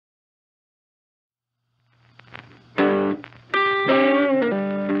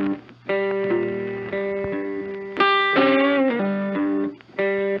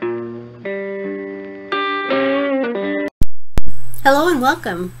Hello and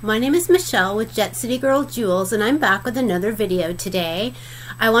welcome. My name is Michelle with Jet City Girl Jewels, and I'm back with another video today.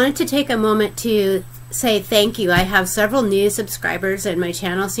 I wanted to take a moment to say thank you. I have several new subscribers and my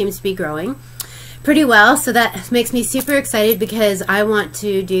channel seems to be growing pretty well, so that makes me super excited because I want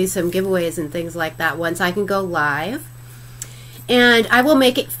to do some giveaways and things like that once I can go live. And I will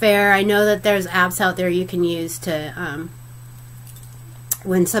make it fair. I know that there's apps out there you can use to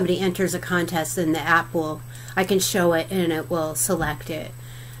when somebody enters a contest, then the app will, I can show it and it will select it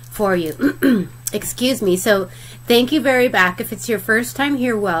for you. Excuse me. So thank you very back. If it's your first time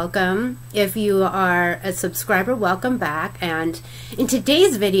here, welcome. If you are a subscriber, welcome back. And in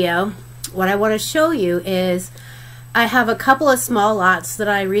today's video, what I want to show you is I have a couple of small lots that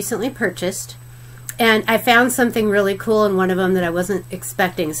I recently purchased, and I found something really cool in one of them that I wasn't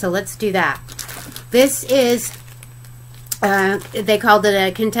expecting. So let's do that. This is they called it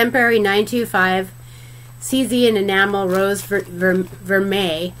a Contemporary 925 CZ and Enamel Rose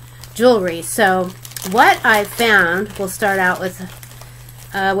Vermeil jewelry. So what I found, we'll start out with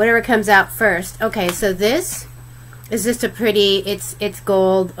whatever comes out first. Okay, so this is just a pretty, it's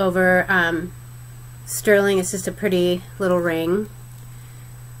gold over sterling. It's just a pretty little ring,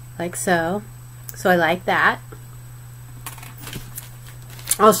 like so. So I like that.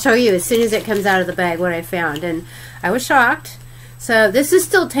 I'll show you as soon as it comes out of the bag what I found, and I was shocked. So this is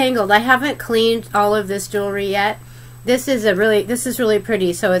still tangled. I haven't cleaned all of this jewelry yet. This is really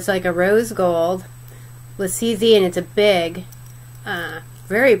pretty. So it's like a rose gold with CZ, and it's a big,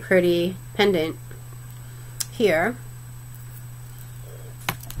 very pretty pendant here.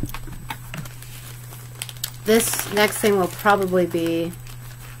 This next thing will probably be,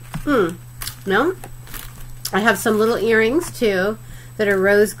 no, I have some little earrings too that are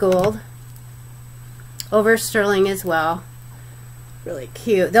rose gold over sterling as well. Really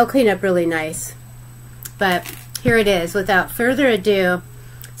cute. They'll clean up really nice. But here it is, without further ado.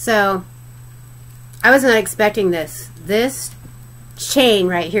 So I was not expecting this. This chain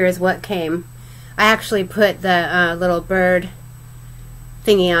right here is what came. I actually put the little bird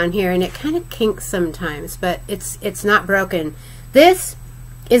thingy on here, and it kind of kinks sometimes, but it's not broken. This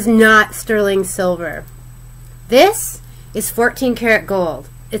is not sterling silver. This is 14 karat gold.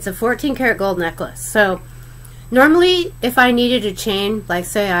 It's a 14 karat gold necklace. So normally if I needed a chain, like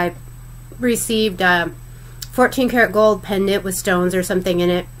say I received a 14 karat gold pendant with stones or something in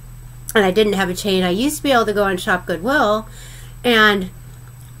it, and I didn't have a chain, I used to be able to go and shop Goodwill, and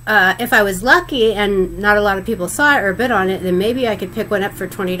if I was lucky and not a lot of people saw it or bid on it, then maybe I could pick one up for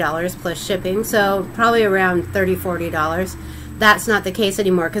 $20 plus shipping, so probably around $30, $40. That's not the case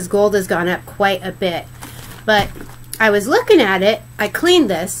anymore because gold has gone up quite a bit. But I was looking at it, I cleaned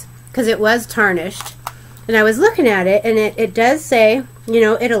this because it was tarnished, and I was looking at it, and it does say, you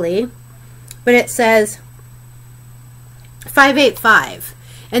know, Italy, but it says 585,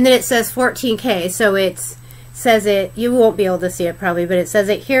 and then it says 14K, so it says it, you won't be able to see it probably, but it says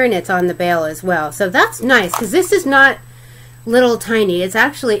it here, and it's on the bail as well. So that's nice because this is not little tiny. It's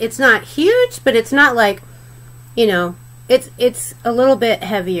actually, it's not huge, but it's not like, you know, it's a little bit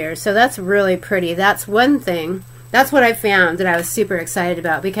heavier. So that's really pretty. That's one thing. That's what I found that I was super excited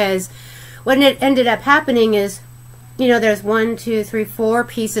about, because what it ended up happening is, you know, there's 1, 2, 3, 4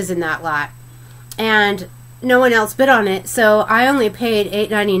 pieces in that lot, and no one else bid on it, so I only paid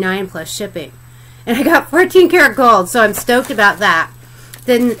 $8.99 plus shipping, and I got 14 karat gold, so I'm stoked about that.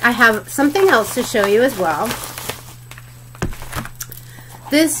 Then I have something else to show you as well.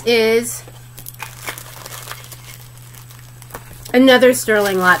 This is another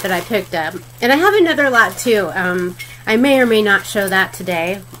sterling lot that I picked up, and I have another lot too. I may or may not show that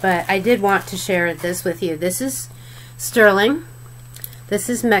today, but I did want to share this with you. This is sterling. This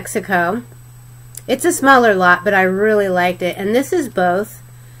is Mexico. It's a smaller lot, but I really liked it, and this is both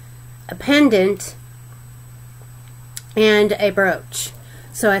a pendant and a brooch,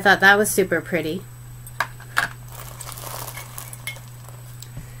 so I thought that was super pretty.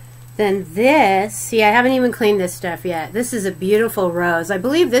 Then this, see, I haven't even cleaned this stuff yet. This is a beautiful rose. I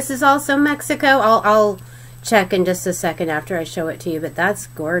believe this is also Mexico. I'll check in just a second after I show it to you, but that's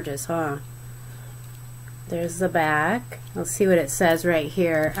gorgeous, huh? There's the back. Let's see what it says right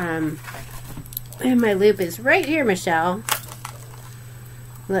here. And my loop is right here, Michelle.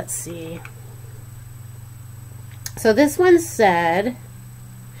 Let's see. So this one said,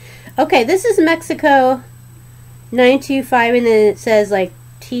 okay, this is Mexico 925, and then it says like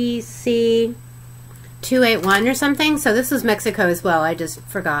TC 281 or something. So this was Mexico as well. I just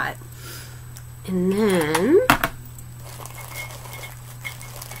forgot. And then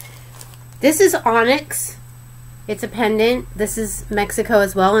this is onyx. It's a pendant. This is Mexico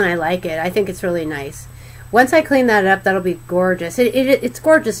as well, and I like it. I think it's really nice. once I clean that up, that'll be gorgeous. It's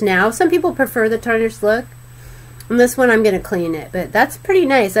gorgeous now. Some people prefer the tarnished look. And this one, I'm going to clean it. But that's pretty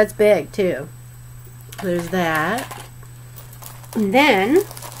nice. That's big, too. There's that. And then,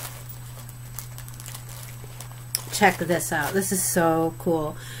 check this out. This is so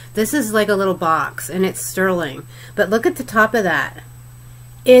cool. This is like a little box, and it's sterling. But look at the top of that.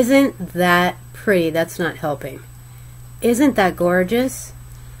 Isn't that pretty? That's not helping. Isn't that gorgeous?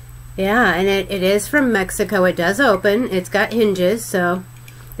 Yeah, and it is from Mexico. It does open. It's got hinges, so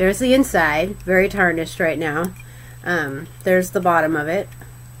there's the inside. Very tarnished right now. There's the bottom of it.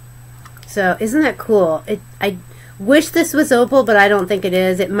 So isn't that cool? I wish this was opal, but I don't think it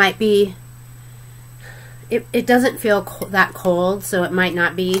is. It might be. It doesn't feel that cold, so it might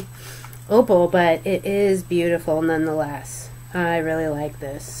not be opal, but it is beautiful nonetheless. I really like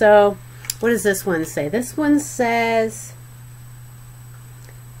this. So what does this one say? This one says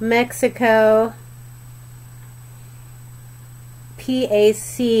Mexico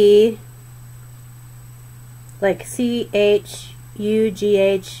PAC, like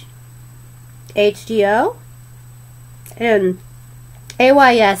CHUGHHDO, and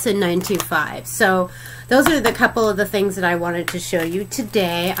AYS in 925. So those are the couple of the things that I wanted to show you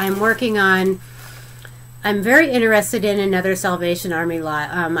today. I'm very interested in another Salvation Army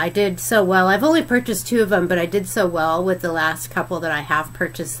lot. I did so well. I've only purchased 2 of them, but I did so well with the last couple that I have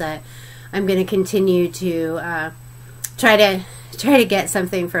purchased that I'm going to continue to try to get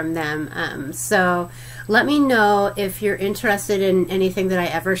something from them. So let me know if you're interested in anything that I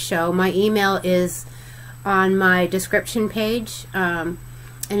ever show. My email is on my description page.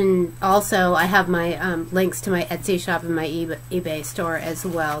 And also I have my links to my Etsy shop and my eBay store as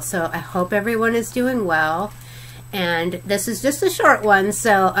well. So I hope everyone is doing well. And this is just a short one,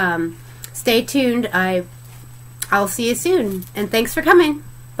 so stay tuned. I'll see you soon. And thanks for coming.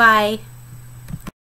 Bye.